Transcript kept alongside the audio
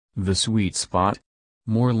The sweet spot?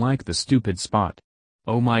 More like the stupid spot.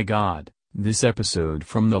 Oh my god, this episode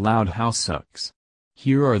from the Loud House sucks.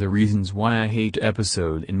 Here are the reasons why I hate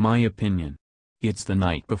episode in my opinion. It's the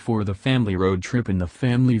night before the family road trip in the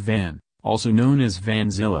family van, also known as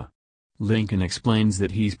Vanzilla. Lincoln explains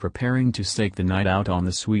that he's preparing to stake the night out on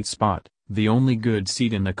the sweet spot, the only good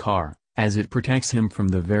seat in the car, as it protects him from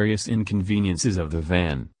the various inconveniences of the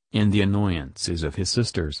van, and the annoyances of his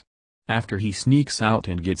sisters. After he sneaks out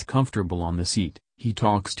and gets comfortable on the seat, he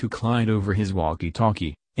talks to Clyde over his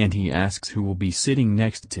walkie-talkie, and he asks who will be sitting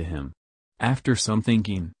next to him. After some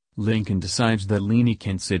thinking, Lincoln decides that Leanie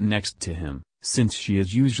can sit next to him, since she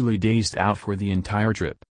is usually dazed out for the entire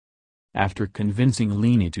trip. After convincing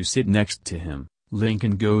Leanie to sit next to him,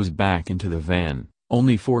 Lincoln goes back into the van,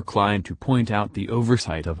 only for Clyde to point out the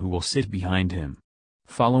oversight of who will sit behind him.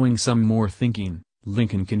 Following some more thinking,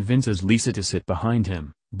 Lincoln convinces Lisa to sit behind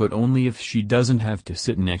him, but only if she doesn't have to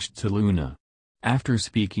sit next to Luna. After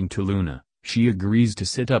speaking to Luna, she agrees to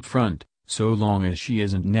sit up front, so long as she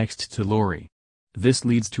isn't next to Lori. This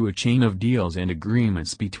leads to a chain of deals and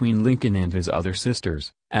agreements between Lincoln and his other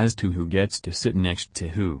sisters, as to who gets to sit next to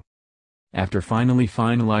who. After finally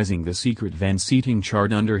finalizing the secret van seating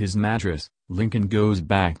chart under his mattress, Lincoln goes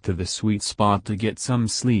back to the sweet spot to get some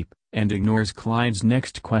sleep, and ignores Clyde's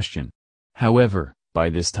next question. However, by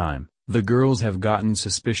this time, the girls have gotten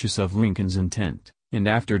suspicious of Lincoln's intent, and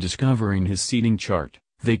after discovering his seating chart,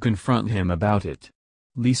 they confront him about it.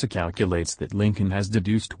 Lisa calculates that Lincoln has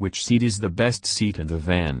deduced which seat is the best seat in the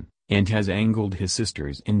van, and has angled his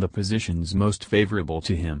sisters in the positions most favorable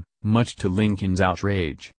to him, much to Lincoln's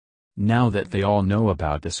outrage. Now that they all know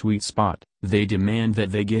about the sweet spot, they demand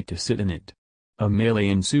that they get to sit in it. A melee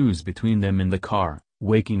ensues between them in the car,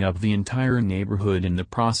 waking up the entire neighborhood in the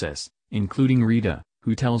process, including Rita,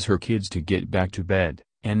 who tells her kids to get back to bed,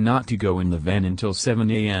 and not to go in the van until 7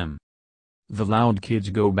 a.m. The loud kids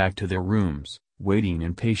go back to their rooms, waiting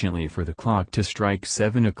impatiently for the clock to strike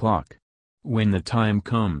 7 o'clock. When the time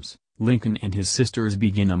comes, Lincoln and his sisters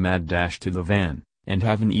begin a mad dash to the van, and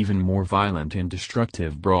have an even more violent and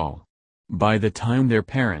destructive brawl. By the time their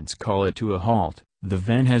parents call it to a halt, the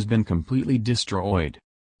van has been completely destroyed.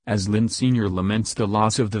 As Lynn Sr. laments the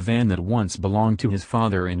loss of the van that once belonged to his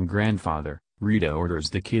father and grandfather, Rita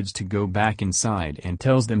orders the kids to go back inside and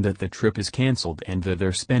tells them that the trip is cancelled and that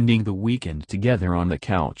they're spending the weekend together on the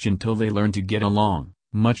couch until they learn to get along,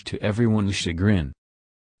 much to everyone's chagrin.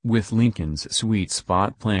 With Lincoln's sweet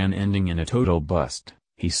spot plan ending in a total bust,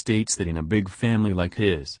 he states that in a big family like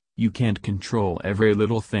his, you can't control every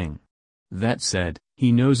little thing. That said,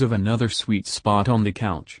 he knows of another sweet spot on the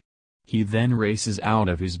couch. He then races out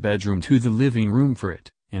of his bedroom to the living room for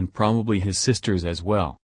it, and probably his sisters as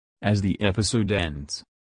well. As the episode ends,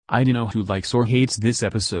 I don't know who likes or hates this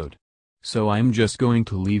episode. So I'm just going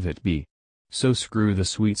to leave it be. So screw the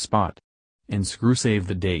sweet spot. And screw save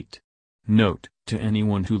the date. Note, to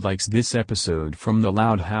anyone who likes this episode from the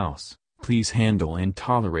Loud House, please handle and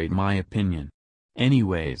tolerate my opinion.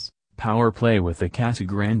 Anyways, Power Play with the Casa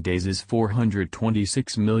Grandes is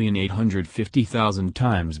 426,850,000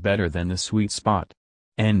 times better than the sweet spot.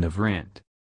 End of rant.